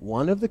sin,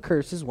 one of the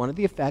curses, one of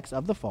the effects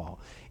of the fall,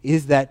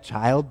 is that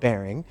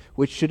childbearing,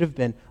 which should have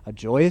been a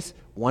joyous,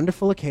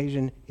 wonderful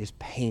occasion, is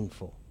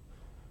painful.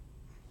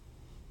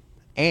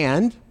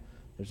 And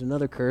there's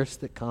another curse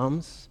that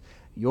comes.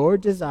 Your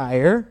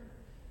desire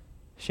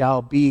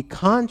shall be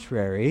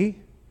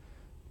contrary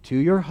to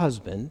your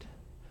husband,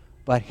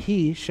 but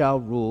he shall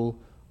rule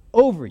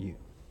over you.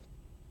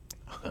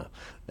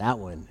 That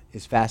one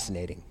is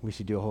fascinating. We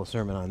should do a whole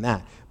sermon on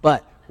that.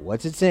 But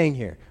what's it saying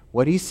here?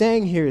 What he's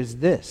saying here is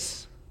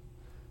this.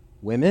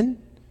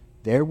 Women,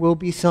 there will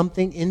be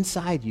something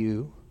inside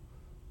you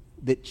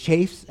that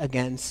chafes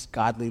against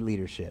godly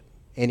leadership,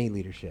 any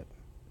leadership.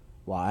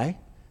 Why?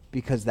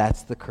 Because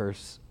that's the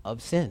curse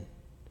of sin.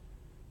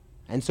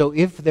 And so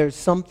if there's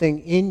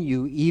something in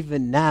you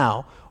even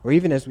now, or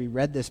even as we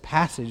read this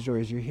passage, or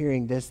as you're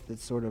hearing this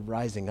that's sort of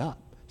rising up,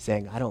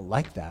 saying, I don't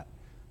like that,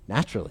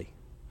 naturally,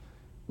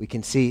 we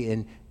can see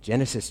in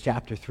Genesis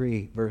chapter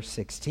 3, verse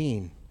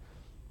 16,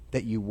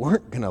 that you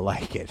weren't going to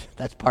like it.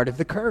 That's part of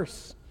the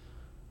curse.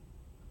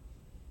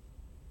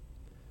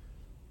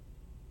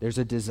 There's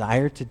a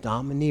desire to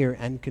domineer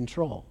and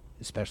control,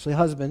 especially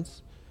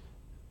husbands,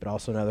 but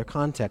also in other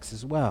contexts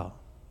as well.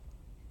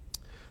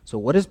 So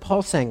what is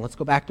Paul saying? Let's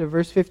go back to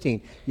verse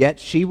 15. Yet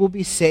she will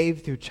be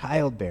saved through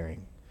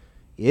childbearing,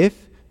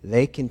 if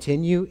they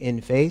continue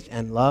in faith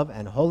and love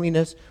and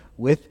holiness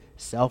with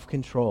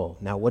self-control.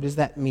 Now, what does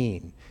that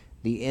mean?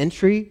 The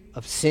entry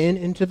of sin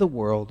into the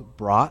world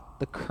brought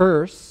the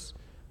curse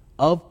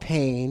of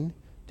pain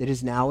that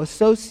is now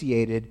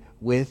associated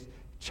with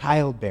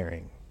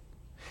childbearing.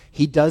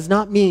 He does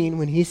not mean,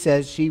 when he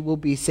says she will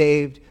be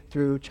saved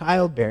through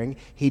childbearing,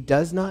 he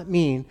does not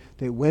mean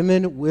that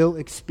women will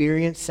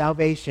experience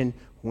salvation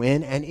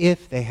when and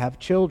if they have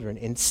children.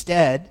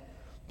 Instead,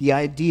 the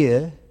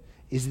idea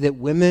is that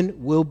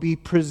women will be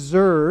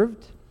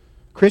preserved,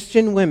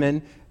 Christian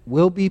women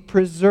will be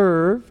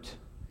preserved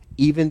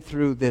even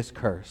through this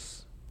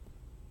curse.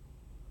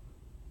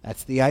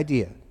 That's the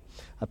idea.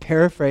 A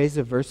paraphrase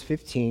of verse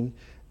 15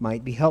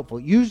 might be helpful.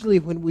 Usually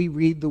when we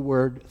read the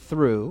word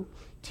through,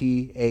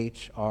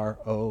 T-H-R-O-U-G-H,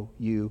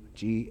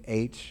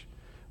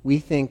 we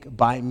think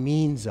by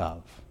means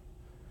of,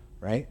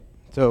 right?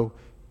 So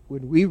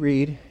when we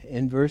read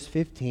in verse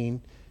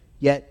 15,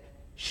 yet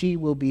she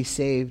will be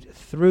saved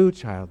through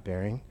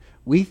childbearing,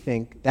 we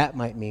think that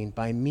might mean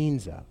by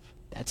means of.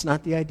 That's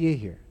not the idea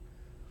here.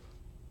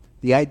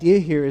 The idea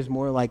here is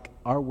more like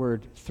our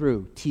word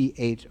through,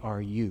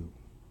 T-H-R-U,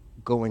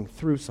 going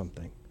through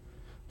something.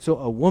 So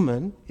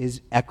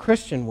a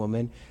Christian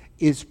woman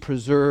is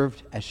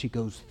preserved as she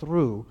goes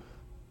through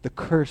the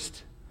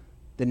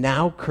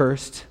now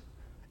cursed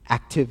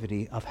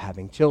activity of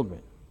having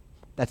children.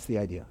 That's the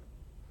idea.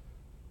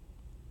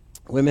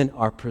 Women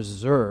are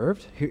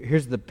preserved.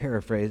 Here's the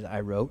paraphrase I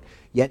wrote.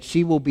 Yet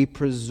she will be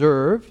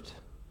preserved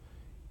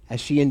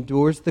as she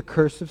endures the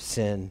curse of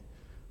sin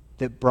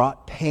that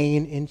brought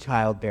pain in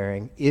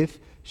childbearing if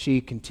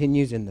she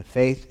continues in the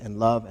faith and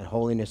love and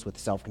holiness with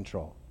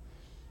self-control.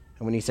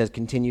 And when he says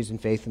continues in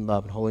faith and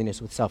love and holiness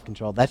with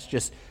self-control, that's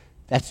just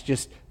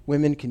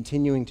women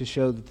continuing to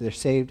show that they're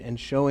saved and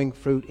showing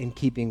fruit in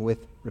keeping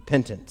with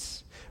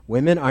repentance.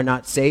 Women are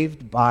not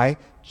saved by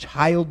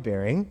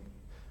childbearing,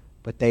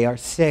 but they are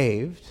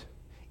saved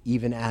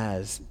even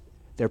as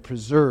they're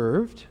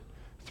preserved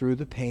through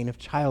the pain of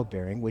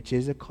childbearing, which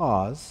is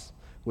caused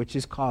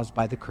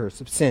by the curse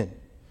of sin.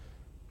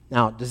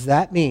 Now, does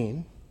that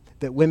mean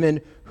that women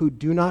who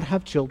do not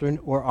have children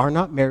or are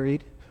not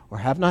married or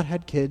have not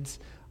had kids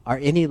are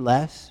any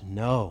less?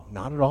 No,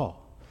 not at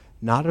all.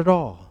 Not at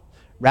all.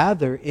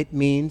 Rather, it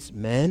means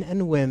men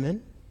and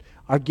women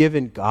are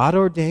given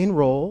God-ordained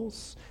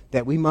roles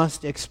that we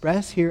must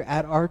express here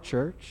at our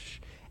church,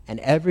 and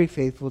every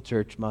faithful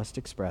church must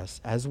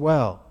express as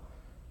well.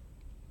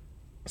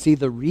 See,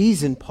 the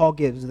reason Paul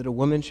gives that a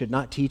woman should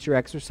not teach or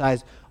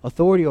exercise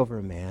authority over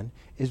a man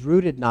is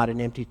rooted not in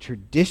empty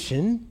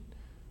tradition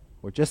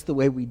or just the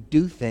way we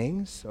do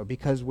things or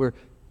because we're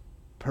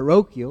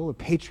parochial or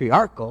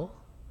patriarchal,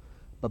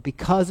 but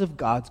because of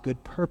God's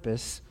good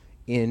purpose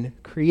in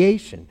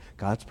creation.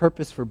 God's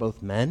purpose for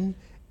both men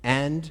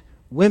and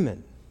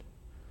women.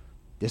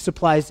 This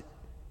applies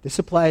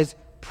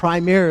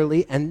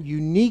primarily and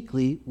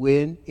uniquely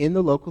when in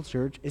the local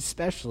church,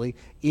 especially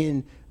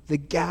in the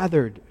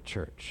gathered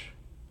church.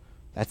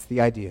 That's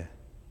the idea.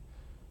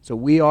 So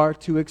we are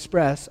to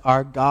express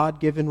our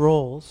God-given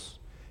roles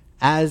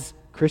as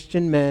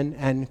Christian men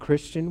and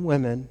Christian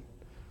women.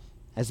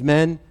 As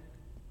men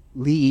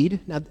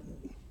lead, now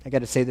I got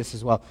to say this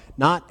as well.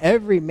 Not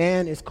every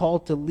man is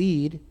called to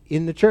lead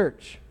in the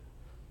church.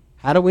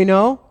 How do we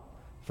know?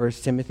 1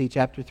 Timothy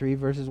chapter 3,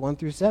 verses 1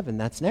 through 7.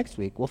 That's next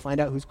week. We'll find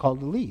out who's called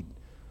to lead.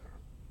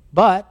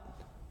 But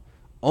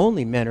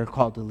only men are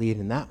called to lead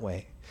in that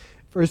way.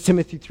 1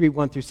 Timothy 3,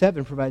 1 through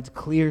 7 provides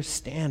clear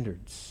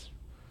standards.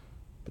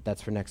 But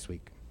that's for next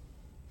week.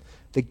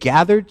 The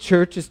gathered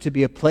church is to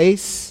be a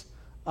place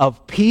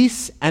of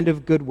peace and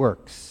of good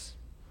works.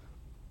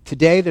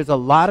 Today, there's a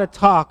lot of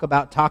talk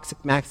about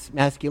toxic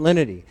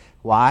masculinity.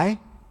 Why?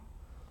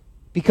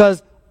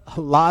 Because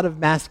a lot of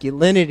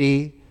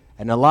masculinity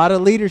and a lot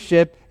of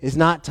leadership is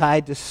not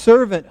tied to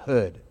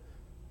servanthood.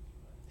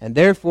 And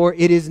therefore,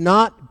 it is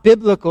not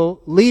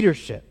biblical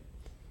leadership.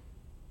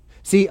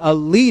 See, a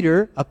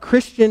leader, a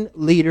Christian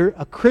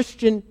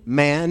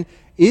man,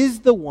 is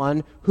the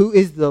one who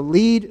is the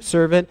lead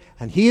servant,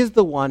 and he is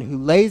the one who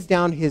lays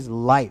down his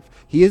life.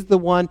 He is the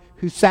one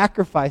who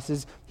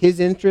sacrifices his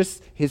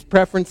interests, his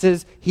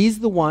preferences. He's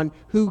the one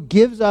who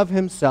gives of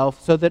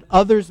himself so that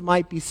others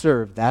might be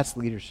served. That's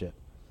leadership.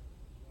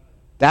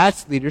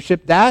 That's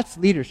leadership. That's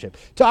leadership.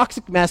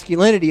 Toxic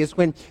masculinity is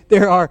when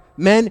there are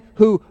men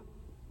who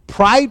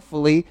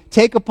pridefully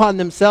take upon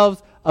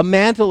themselves a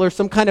mantle or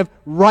some kind of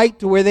right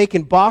to where they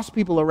can boss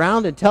people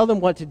around and tell them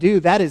what to do.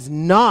 That is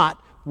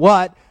not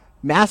what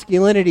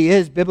masculinity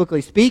is,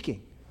 biblically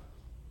speaking.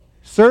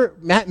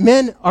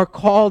 Men are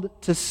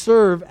called to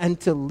serve and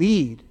to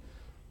lead.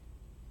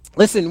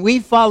 Listen, we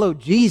follow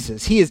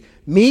Jesus. He is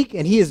meek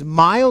and he is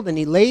mild and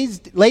he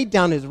laid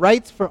down his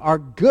rights for our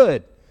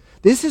good.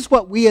 This is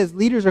what we as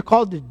leaders are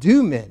called to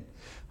do, men.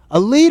 A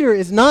leader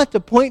is not to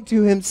point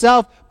to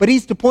himself, but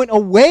he's to point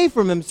away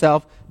from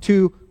himself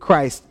to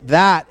Christ.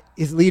 That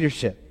is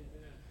leadership.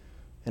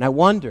 And I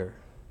wonder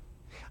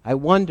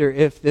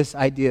if this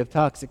idea of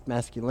toxic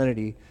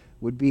masculinity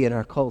would be in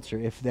our culture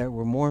if there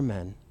were more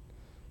men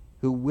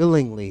who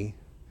willingly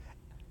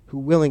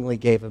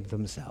gave of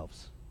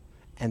themselves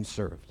and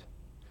served.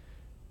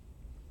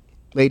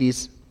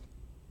 Ladies,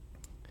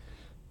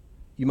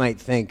 you might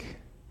think,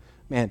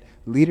 man,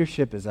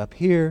 leadership is up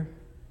here,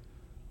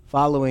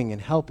 following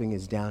and helping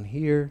is down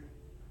here.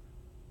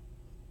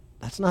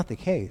 That's not the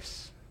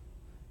case.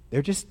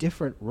 They're just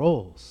different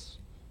roles.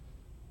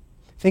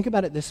 Think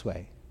about it this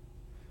way.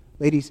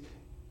 Ladies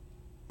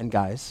and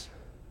guys,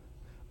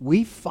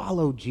 we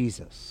follow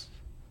Jesus.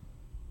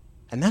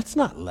 And that's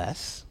not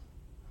less.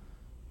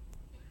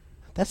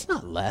 That's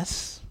not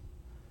less.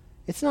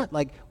 It's not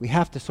like we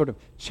have to sort of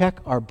check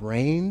our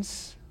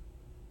brains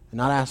and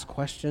not ask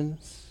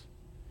questions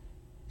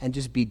and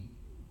just be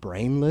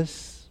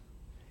brainless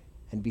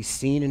and be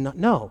seen and not.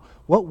 No,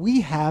 what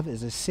we have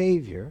is a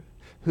Savior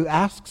who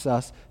asks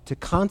us to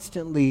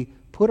constantly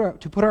put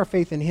our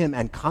faith in him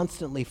and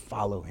constantly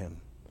follow him.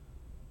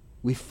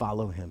 We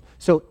follow him.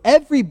 So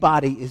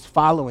everybody is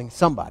following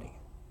somebody.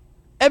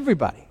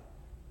 Everybody.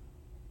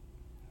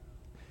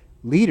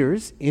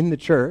 Leaders in the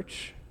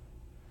church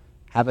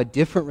have a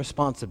different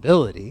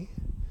responsibility,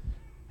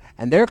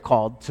 and they're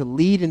called to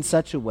lead in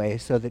such a way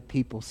so that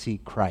people see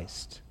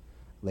Christ.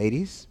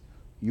 Ladies,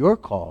 you're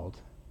called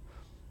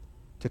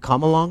to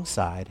come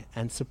alongside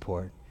and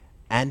support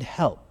and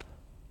help.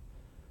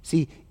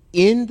 See,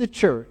 in the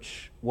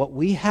church, what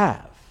we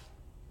have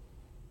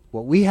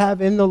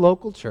in the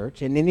local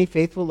church, in any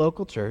faithful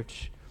local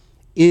church,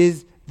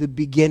 is the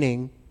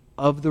beginning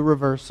of the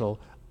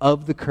reversal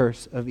of the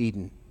curse of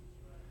Eden.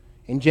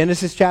 In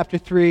Genesis chapter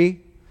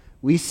 3,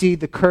 we see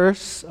the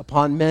curse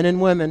upon men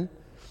and women,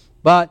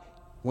 but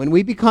when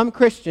we become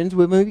Christians,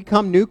 when we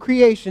become new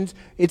creations,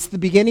 it's the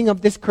beginning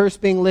of this curse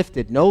being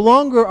lifted. No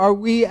longer are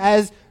we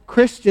as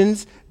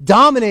Christians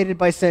dominated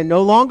by sin.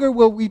 No longer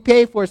will we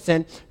pay for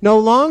sin. No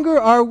longer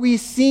are we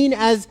seen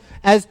as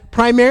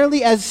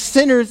primarily as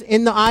sinners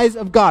in the eyes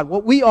of God.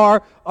 What we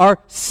are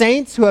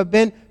saints who have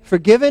been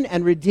forgiven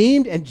and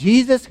redeemed, and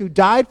Jesus, who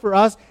died for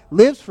us,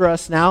 lives for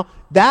us now.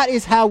 That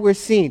is how we're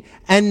seen.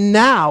 And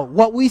now,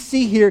 what we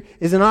see here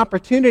is an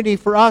opportunity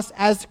for us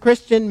as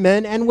Christian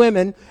men and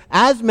women,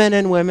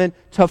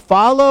 to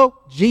follow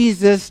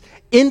Jesus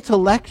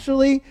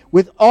intellectually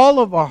with all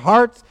of our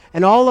hearts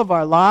and all of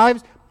our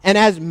lives. And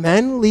as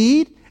men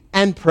lead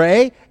and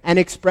pray and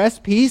express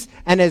peace,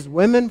 and as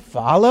women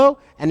follow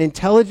and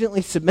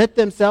intelligently submit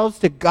themselves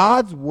to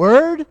God's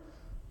word,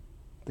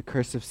 the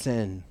curse of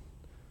sin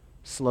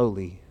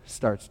slowly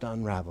starts to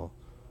unravel.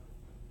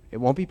 It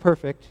won't be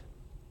perfect.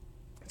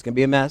 It's going to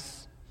be a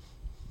mess.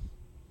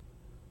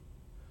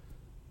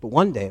 But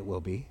one day it will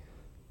be.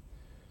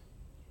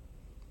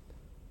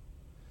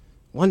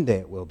 One day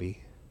it will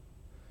be.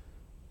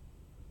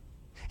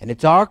 And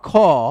it's our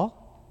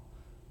call,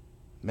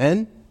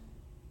 men.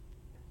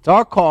 It's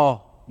our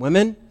call,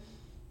 women.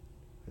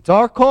 It's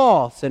our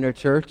call, Center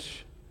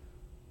Church,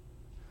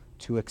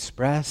 to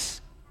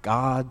express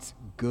God's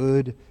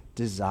good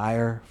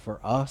desire for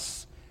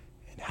us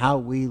and how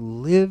we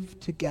live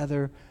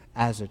together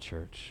as a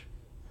church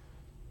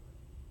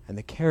and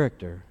the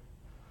character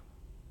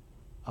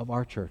of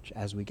our church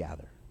as we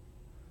gather.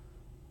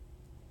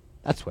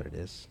 That's what it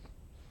is.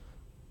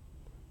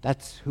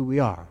 That's who we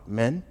are.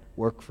 Men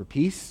work for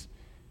peace.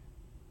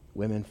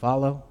 Women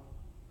follow.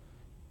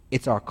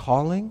 It's our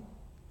calling.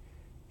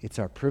 It's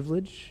our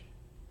privilege.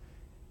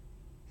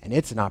 And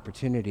it's an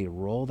opportunity to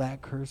roll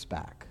that curse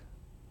back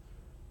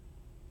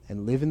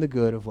and live in the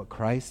good of what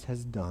Christ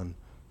has done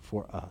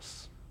for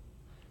us.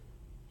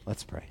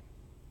 Let's pray.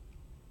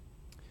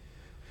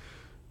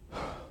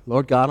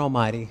 Lord God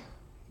Almighty,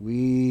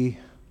 we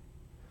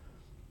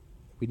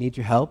need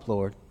your help,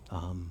 Lord.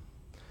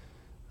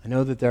 I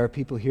know that there are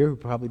people here who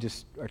probably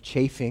just are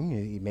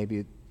chafing.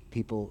 Maybe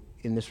people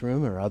in this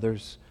room or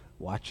others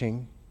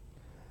watching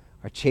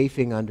are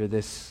chafing under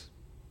this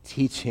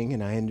teaching,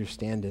 and I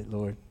understand it,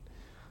 Lord.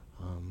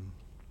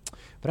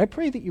 But I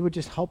pray that you would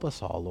just help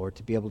us all, Lord,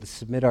 to be able to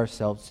submit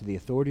ourselves to the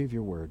authority of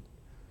your word.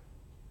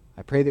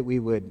 I pray that we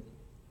would,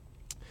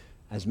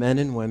 as men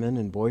and women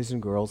and boys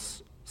and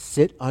girls,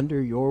 sit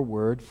under your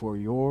word, for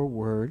your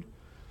word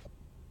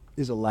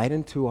is a light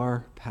unto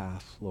our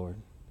path, Lord.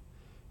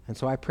 And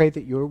so I pray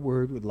that your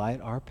word would light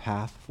our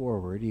path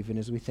forward, even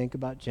as we think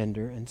about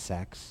gender and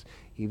sex,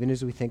 even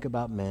as we think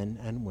about men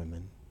and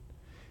women,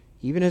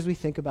 even as we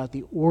think about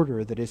the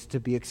order that is to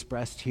be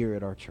expressed here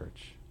at our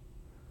church.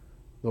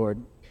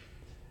 Lord,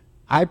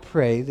 I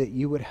pray that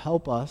you would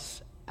help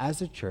us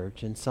as a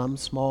church in some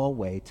small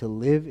way to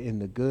live in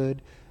the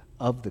good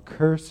of the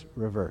curse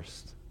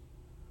reversed.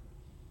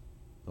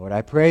 Lord,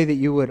 I pray that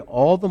you would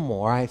all the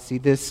more, I see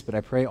this, but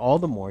I pray all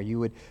the more you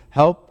would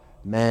help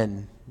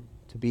men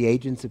to be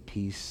agents of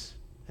peace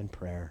and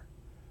prayer.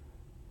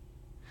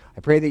 I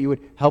pray that you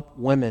would help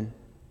women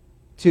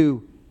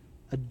to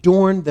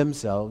adorn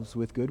themselves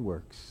with good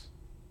works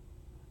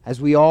as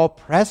we all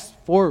press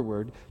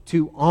forward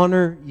to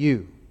honor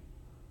you.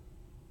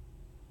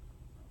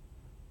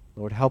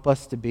 Lord, help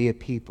us to be a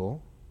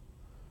people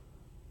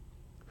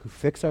who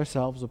fix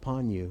ourselves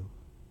upon you,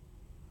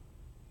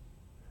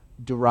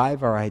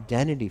 derive our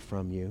identity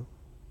from you,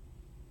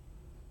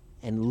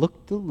 and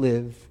look to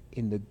live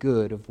in the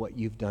good of what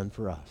you've done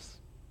for us.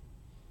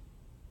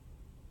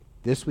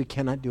 This we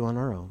cannot do on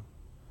our own.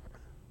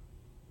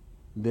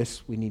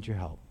 This we need your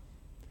help.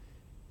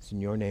 It's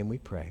in your name we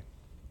pray.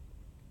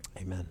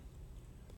 Amen.